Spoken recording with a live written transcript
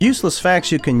Useless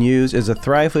Facts You Can Use is a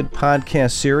Thrivehood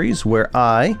podcast series where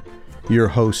I, your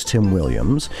host Tim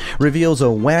Williams, reveals a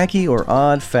wacky or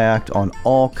odd fact on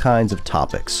all kinds of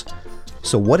topics.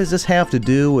 So what does this have to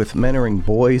do with mentoring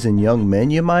boys and young men,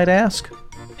 you might ask?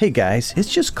 Hey guys,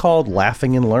 it's just called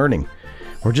laughing and learning.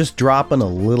 We're just dropping a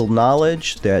little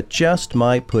knowledge that just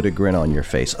might put a grin on your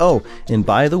face. Oh, and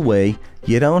by the way,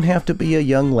 you don't have to be a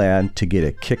young lad to get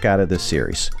a kick out of this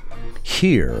series.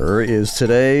 Here is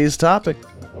today's topic.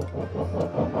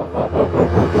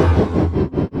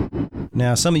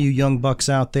 Now, some of you young bucks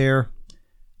out there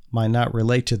might not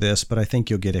relate to this, but I think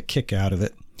you'll get a kick out of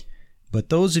it. But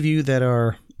those of you that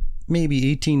are maybe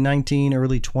 18, 19,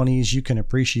 early 20s, you can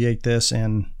appreciate this,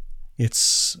 and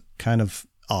it's kind of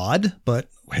odd, but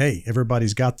hey,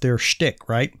 everybody's got their shtick,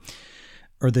 right?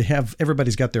 Or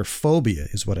everybody's got their phobia,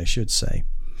 is what I should say.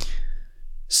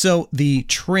 So the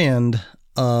trend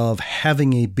of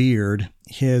having a beard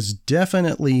has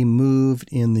definitely moved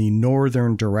in the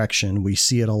northern direction. We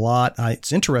see it a lot.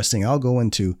 It's interesting. I'll go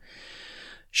into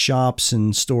shops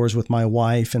and stores with my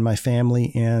wife and my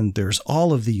family, and there's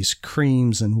all of these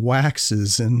creams and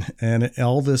waxes and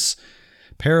all this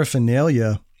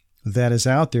paraphernalia that is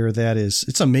out there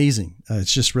it's amazing.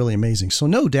 It's just really amazing. So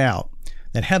no doubt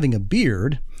that having a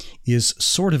beard is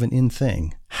sort of an in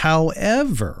thing.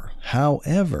 However,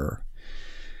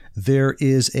 there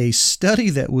is a study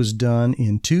that was done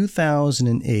in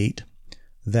 2008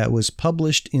 that was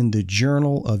published in the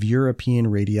Journal of European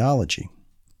Radiology.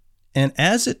 And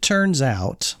as it turns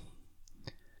out,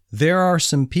 there are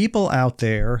some people out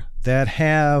there that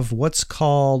have what's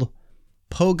called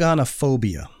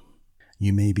pogonophobia.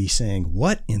 You may be saying,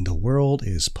 what in the world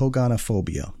is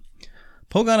pogonophobia?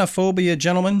 Pogonophobia,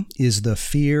 gentlemen, is the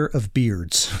fear of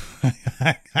beards.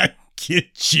 I kid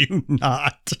you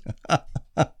not.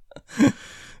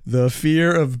 The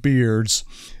fear of beards.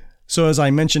 So as I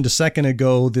mentioned a second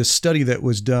ago, this study that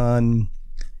was done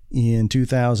in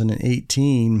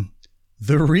 2018,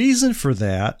 the reason for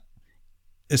that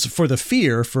is the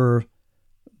fear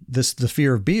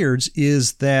of beards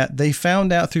is that they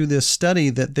found out through this study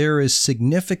that there is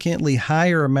significantly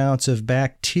higher amounts of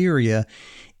bacteria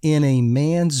in a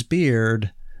man's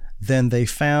beard than they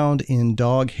found in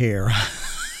dog hair.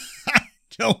 I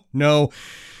don't know.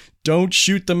 Don't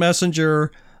shoot the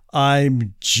messenger.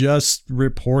 I'm just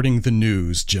reporting the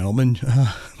news, gentlemen.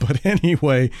 But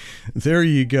anyway, there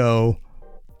you go.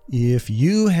 If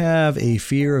you have a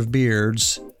fear of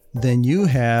beards, then you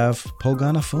have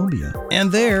pogonophobia.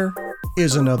 And there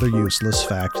is another useless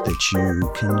fact that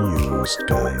you can use,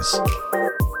 guys.